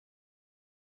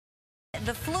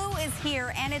The flu is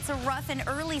here, and it's a rough and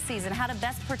early season. How to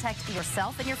best protect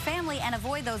yourself and your family and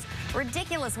avoid those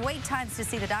ridiculous wait times to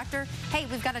see the doctor. Hey,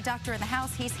 we've got a doctor in the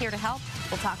house. He's here to help.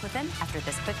 We'll talk with him after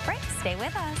this quick break. Stay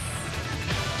with us.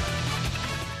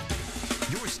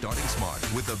 You're starting smart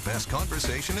with the best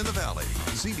conversation in the Valley.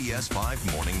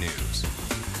 CBS5 Morning News.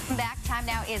 Back time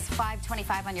now is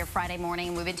 5:25 on your Friday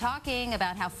morning. We've been talking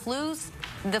about how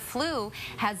the flu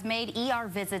has made ER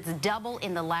visits double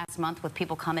in the last month, with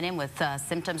people coming in with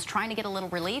symptoms, trying to get a little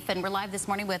relief. And we're live this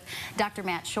morning with Dr.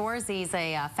 Matt Shores. He's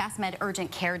a FastMed Urgent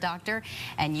Care doctor,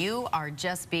 and you are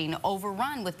just being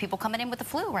overrun with people coming in with the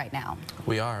flu right now.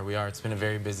 We are. It's been a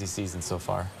very busy season so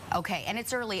far. Okay, and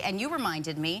it's early, and you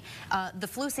reminded me the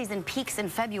flu season peaks in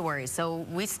February, so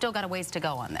we still got a ways to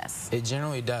go on this. It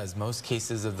generally does. Most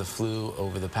cases of the flu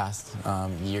over the past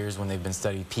years, when they've been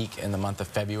studied, peak in the month of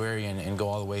February and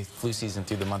go all the way flu season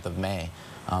through the month of May.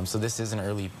 So this is an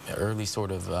early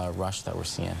sort of rush that we're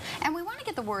seeing. And we want to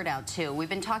get the word out too. We've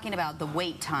been talking about the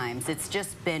wait times. It's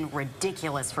just been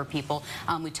ridiculous for people.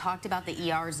 We talked about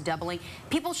the ERs doubling.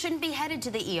 People shouldn't be headed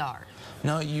to the ER.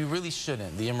 No, you really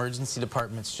shouldn't. The emergency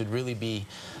departments should really be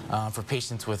for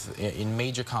patients with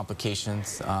major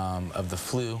complications of the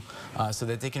flu, so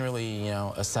that they can really,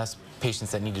 assess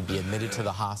patients that need to be admitted to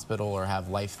the hospital or have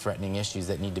life-threatening issues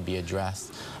that need to be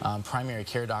addressed. Primary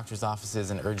care doctors'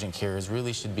 offices and urgent cares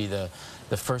really should be the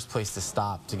first place to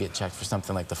stop to get checked for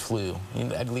something like the flu.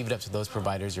 I'd leave it up to those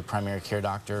providers, your primary care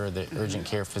doctor or the urgent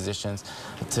care physicians,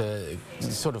 to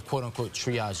sort of quote-unquote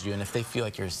triage you, and if they feel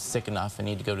like you're sick enough and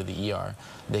need to go to the ER,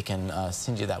 they can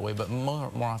send you that way, but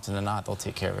more often than not, they'll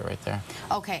take care of it right there.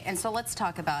 Okay, and so let's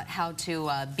talk about how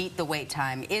to beat the wait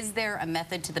time. Is there a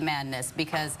method to the madness?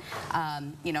 Because,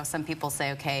 some people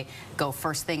say, okay, go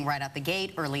first thing right out the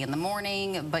gate, early in the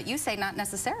morning, but you say not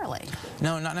necessarily.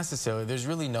 No, not necessarily. There's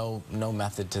really no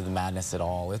method to the madness at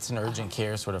all. It's an urgent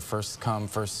care, sort of first come,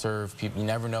 first serve. You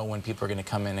never know when people are going to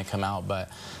come in and come out,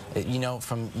 but,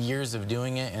 from years of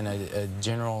doing it and a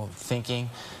general thinking,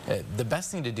 the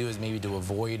best thing to do is maybe to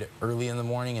avoid early in the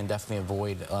morning and definitely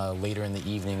avoid later in the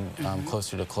evening,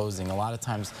 closer to closing. A lot of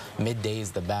times midday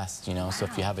is the best, so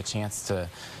if you have a chance to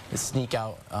sneak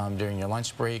out during your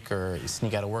lunch break or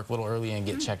sneak out of work a little early and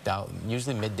get checked out,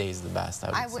 usually midday is the best,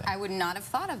 I would not have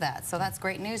thought of that, so that's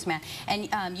great news, Matt.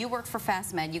 And you work for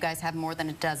FastMed. You guys have more than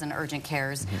a dozen urgent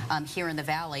cares here in the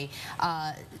Valley.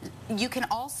 You can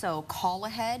also call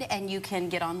ahead and you can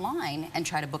get online and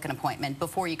try to book an appointment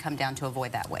before you come down to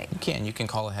avoid that wait. You can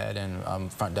call ahead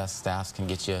and front desk staffs can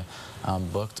get you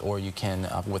booked, or you can,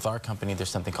 with our company, there's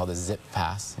something called a Zip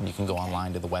Pass, and you can go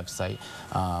online to the website,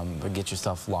 get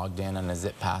yourself logged in on a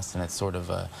Zip Pass, and it's sort of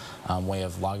a way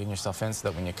of logging yourself in so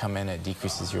that when you come in, it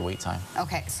decreases your wait time.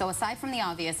 Okay, so aside from the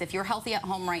obvious, if you're healthy at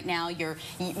home right now, you're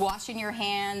washing your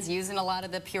hands, using a lot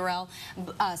of the Purell,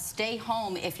 stay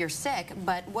home if you're sick,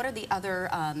 but what are the other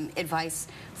advice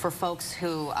for folks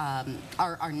who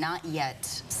are not yet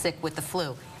sick with the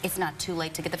flu? It's not too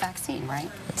late to get the vaccine, right?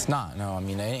 It's not, no. I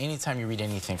mean, anytime you read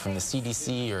anything from the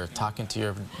CDC or talking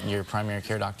to your primary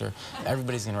care doctor,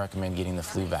 everybody's going to recommend getting the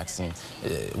flu vaccine.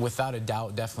 Without a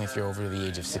doubt, definitely if you're over the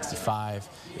age of 65,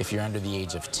 if you're under the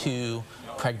age of 2,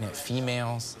 pregnant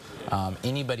females,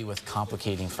 anybody with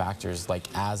complicating factors like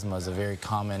asthma is a very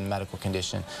common medical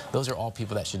condition. Those are all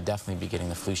people that should definitely be getting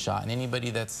the flu shot, and anybody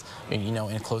that's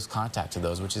in close contact to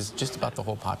those, which is just about the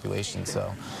whole population.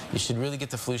 So you should really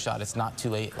get the flu shot. It's not too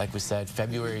late. Like we said,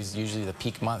 February is usually the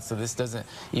peak month, so this doesn't,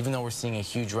 even though we're seeing a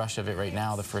huge rush of it right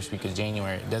now, the first week of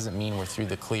January, it doesn't mean we're through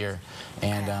the clear.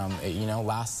 And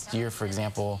last year, for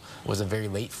example, was a very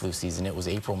late flu season. It was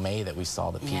April, May that we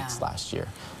saw the peaks last year,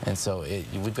 and so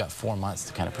we've got 4 months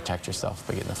to kind of protect yourself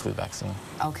by getting the flu vaccine.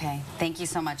 Okay, thank you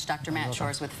so much, Dr. Matt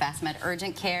Shores with FastMed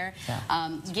Urgent Care.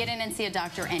 Yeah. Get in and see a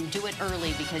doctor and do it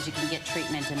early, because you can get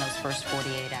treatment in those first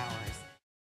 48 hours.